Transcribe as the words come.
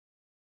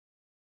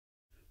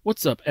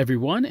What's up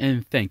everyone,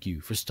 and thank you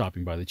for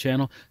stopping by the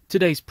channel.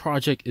 Today's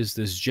project is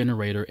this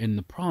generator, and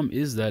the problem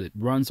is that it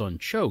runs on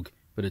choke,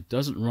 but it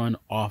doesn't run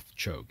off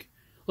choke.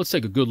 Let's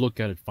take a good look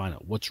at it, find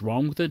out what's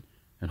wrong with it,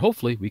 and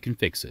hopefully we can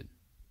fix it.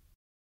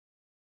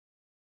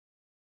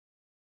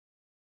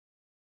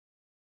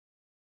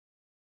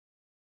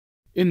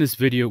 In this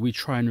video, we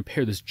try and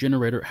repair this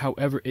generator.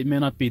 However, it may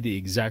not be the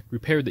exact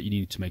repair that you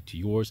need to make to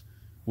yours.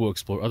 We'll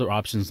explore other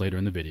options later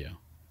in the video.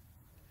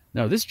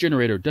 Now, this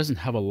generator doesn't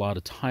have a lot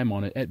of time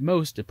on it. At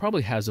most, it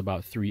probably has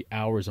about 3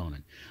 hours on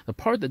it. The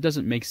part that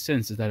doesn't make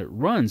sense is that it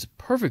runs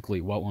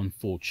perfectly while on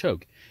full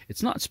choke.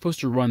 It's not supposed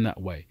to run that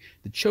way.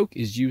 The choke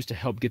is used to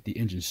help get the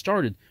engine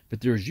started,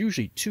 but there's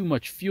usually too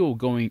much fuel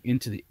going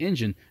into the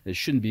engine that it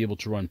shouldn't be able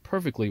to run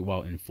perfectly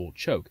while in full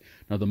choke.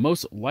 Now, the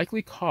most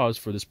likely cause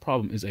for this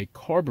problem is a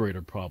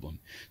carburetor problem,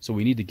 so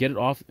we need to get it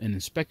off and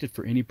inspect it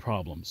for any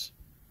problems.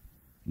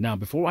 Now,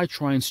 before I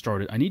try and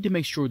start it, I need to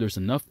make sure there's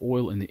enough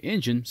oil in the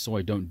engine so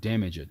I don't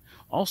damage it.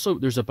 Also,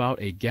 there's about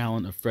a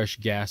gallon of fresh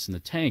gas in the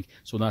tank,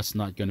 so that's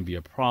not going to be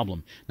a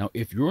problem. Now,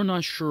 if you're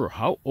not sure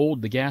how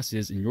old the gas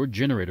is in your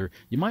generator,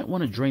 you might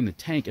want to drain the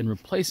tank and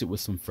replace it with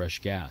some fresh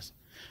gas.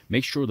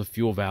 Make sure the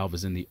fuel valve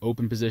is in the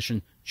open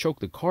position, choke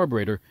the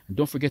carburetor, and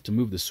don't forget to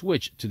move the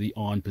switch to the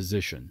on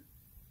position.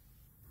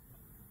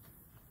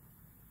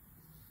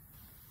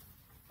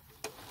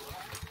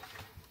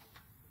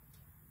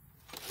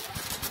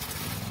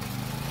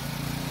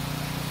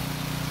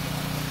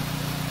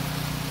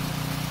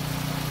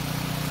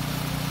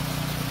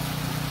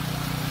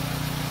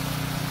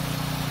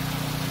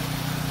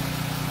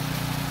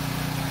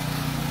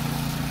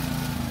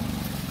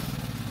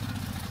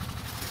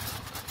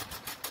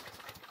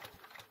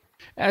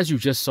 As you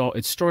just saw,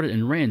 it started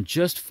and ran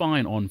just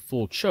fine on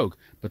full choke,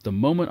 but the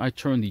moment I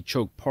turned the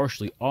choke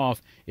partially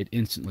off, it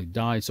instantly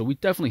died, so we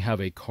definitely have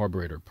a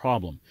carburetor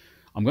problem.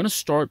 I'm going to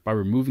start by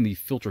removing the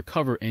filter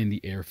cover and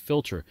the air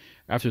filter.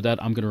 After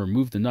that, I'm going to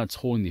remove the nuts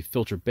holding the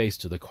filter base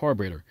to the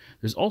carburetor.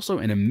 There's also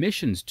an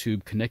emissions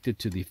tube connected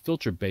to the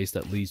filter base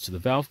that leads to the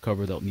valve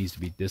cover that needs to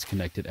be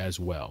disconnected as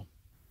well.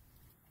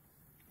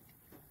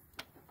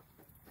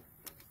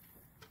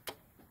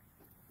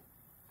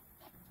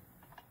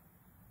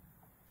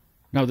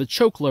 Now, the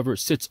choke lever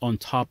sits on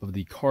top of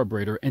the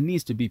carburetor and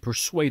needs to be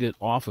persuaded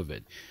off of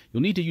it.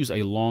 You'll need to use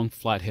a long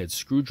flathead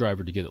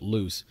screwdriver to get it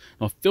loose.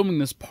 Now, filming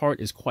this part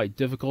is quite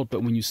difficult,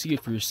 but when you see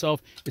it for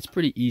yourself, it's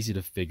pretty easy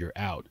to figure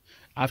out.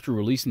 After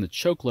releasing the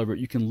choke lever,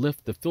 you can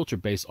lift the filter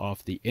base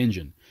off the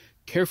engine.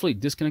 Carefully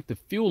disconnect the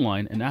fuel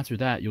line, and after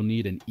that, you'll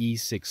need an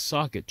E6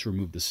 socket to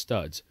remove the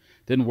studs.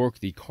 Then work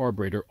the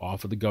carburetor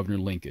off of the governor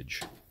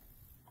linkage.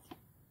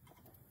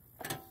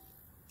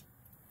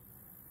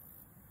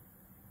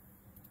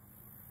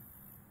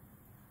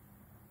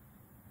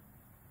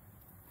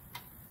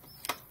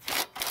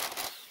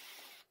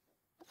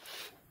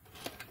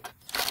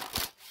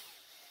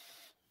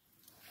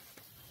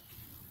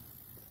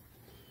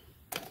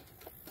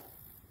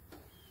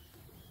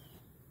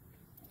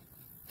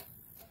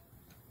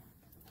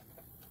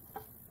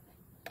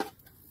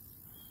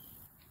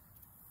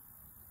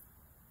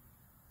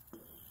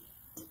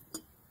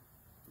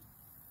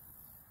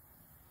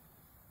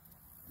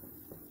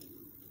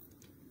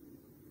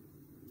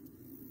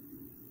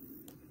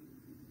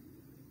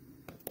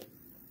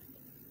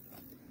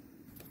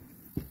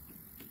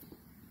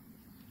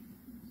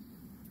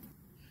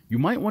 You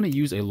might want to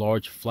use a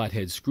large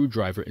flathead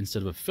screwdriver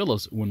instead of a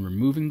Phillips when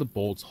removing the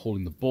bolts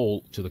holding the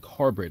bowl to the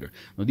carburetor.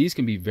 Now, these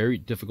can be very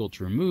difficult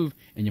to remove,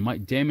 and you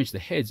might damage the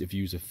heads if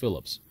you use a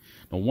Phillips.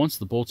 Now, once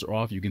the bolts are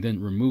off, you can then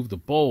remove the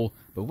bowl,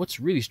 but what's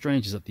really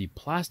strange is that the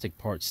plastic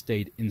part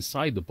stayed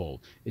inside the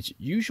bowl. It's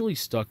usually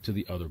stuck to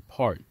the other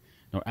part.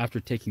 Now, after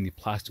taking the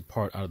plastic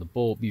part out of the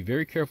bowl, be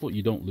very careful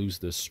you don't lose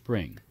this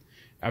spring.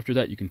 After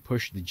that, you can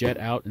push the jet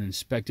out and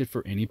inspect it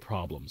for any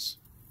problems.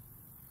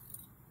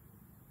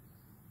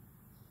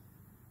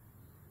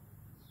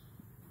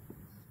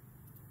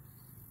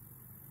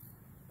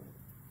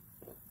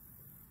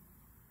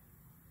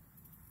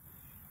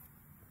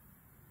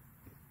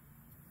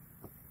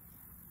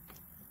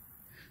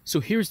 So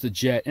here's the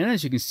jet, and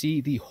as you can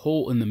see, the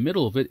hole in the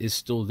middle of it is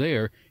still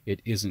there.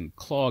 It isn't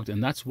clogged,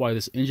 and that's why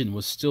this engine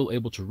was still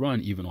able to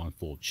run even on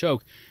full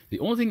choke. The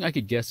only thing I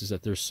could guess is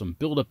that there's some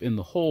buildup in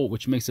the hole,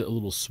 which makes it a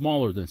little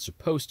smaller than it's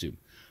supposed to.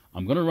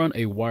 I'm going to run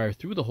a wire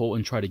through the hole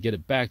and try to get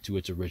it back to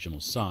its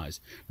original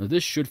size. Now,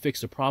 this should fix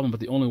the problem, but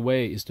the only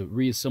way is to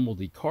reassemble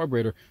the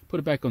carburetor, put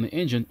it back on the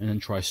engine, and then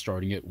try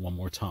starting it one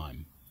more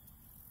time.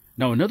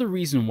 Now, another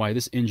reason why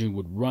this engine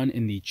would run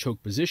in the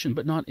choke position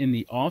but not in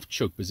the off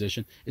choke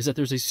position is that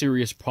there's a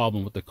serious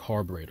problem with the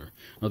carburetor.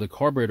 Now, the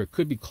carburetor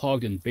could be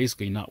clogged and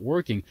basically not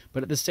working,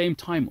 but at the same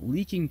time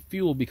leaking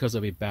fuel because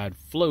of a bad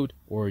float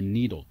or a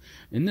needle.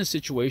 In this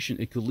situation,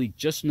 it could leak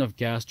just enough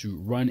gas to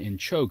run in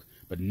choke,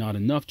 but not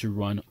enough to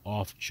run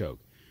off choke.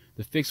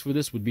 The fix for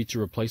this would be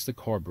to replace the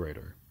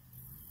carburetor.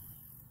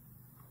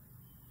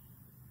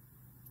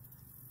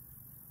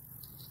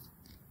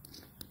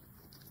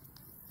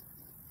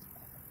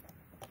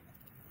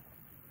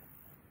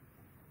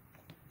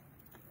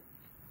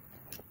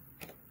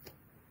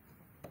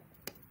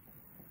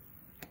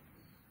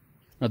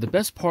 Now, the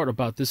best part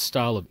about this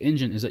style of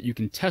engine is that you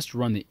can test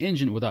run the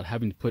engine without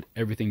having to put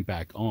everything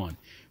back on.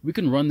 We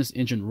can run this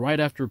engine right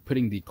after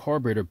putting the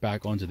carburetor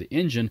back onto the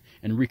engine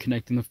and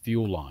reconnecting the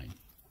fuel line.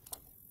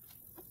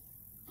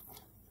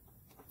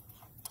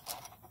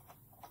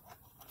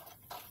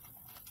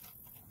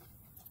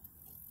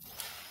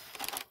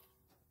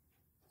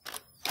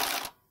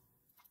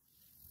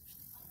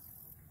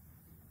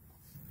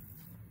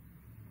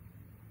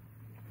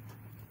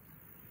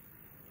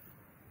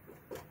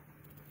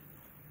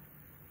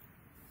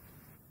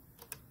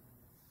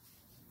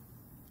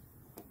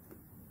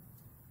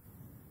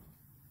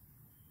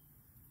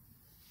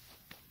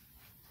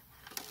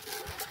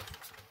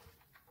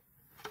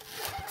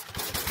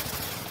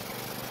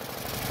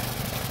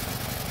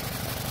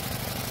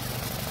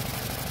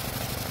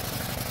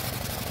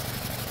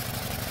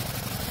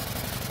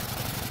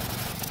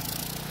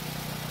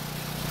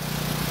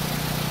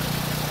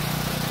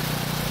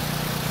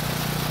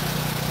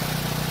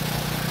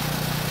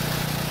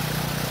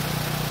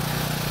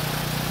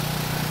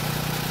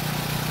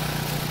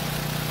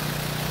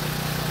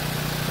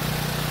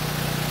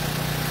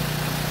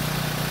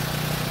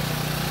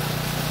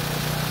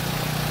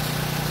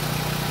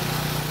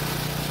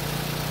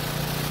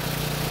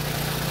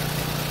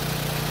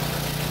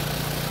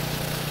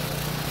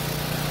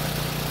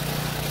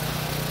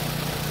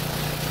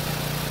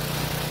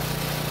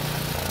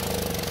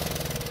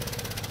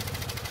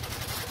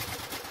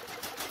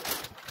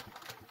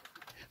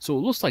 So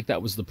it looks like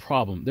that was the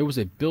problem. There was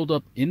a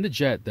buildup in the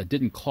jet that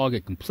didn't clog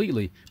it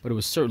completely, but it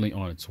was certainly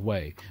on its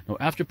way. Now,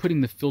 after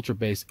putting the filter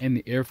base and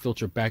the air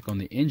filter back on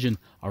the engine,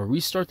 I'll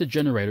restart the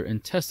generator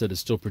and test that it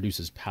still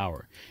produces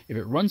power. If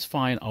it runs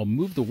fine, I'll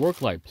move the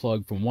work light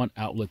plug from one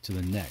outlet to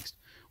the next.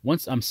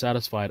 Once I'm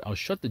satisfied, I'll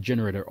shut the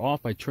generator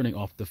off by turning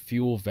off the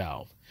fuel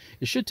valve.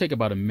 It should take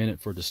about a minute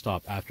for it to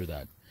stop after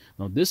that.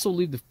 Now, this will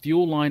leave the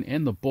fuel line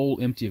and the bowl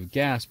empty of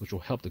gas, which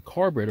will help the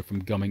carburetor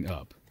from gumming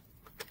up.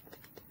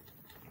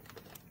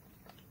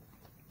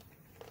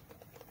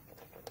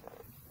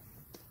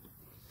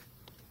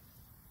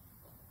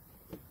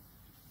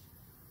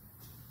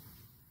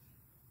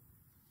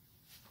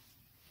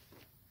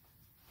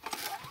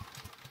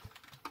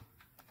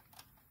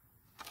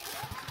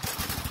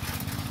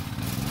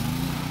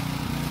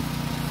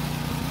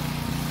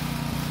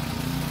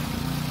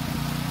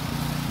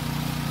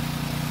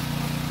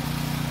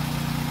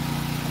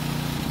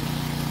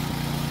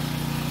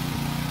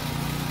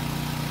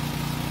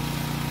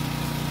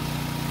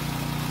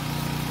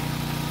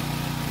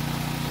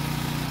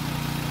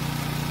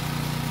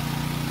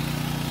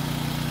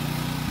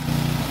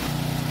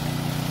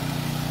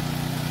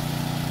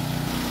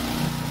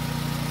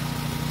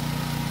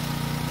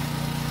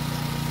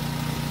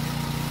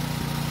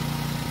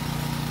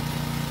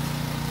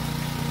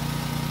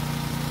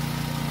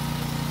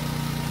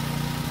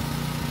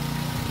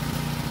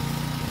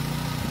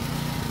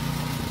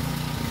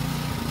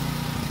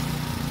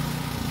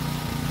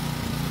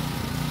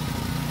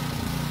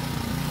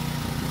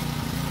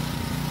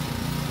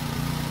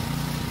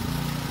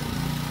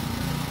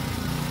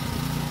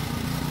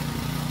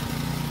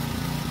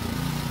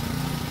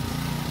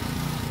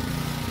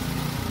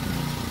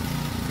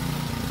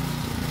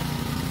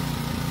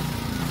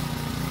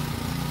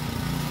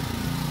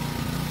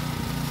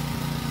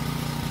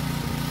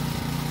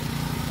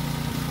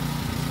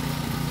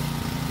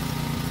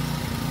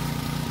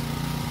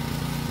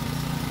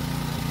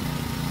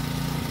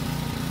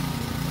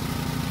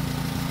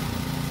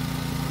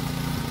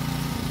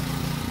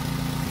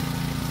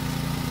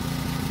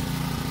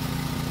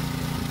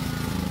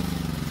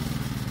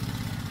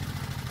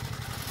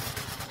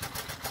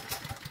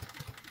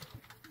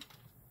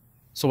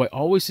 So I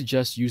always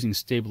suggest using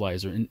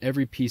stabilizer in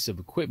every piece of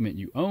equipment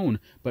you own,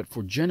 but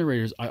for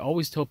generators, I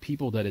always tell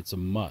people that it's a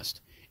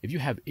must. If you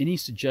have any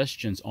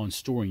suggestions on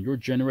storing your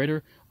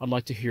generator, I'd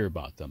like to hear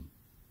about them.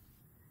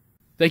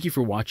 Thank you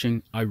for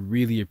watching. I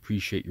really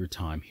appreciate your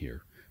time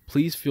here.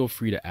 Please feel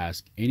free to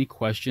ask any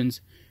questions,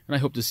 and I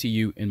hope to see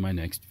you in my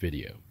next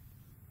video.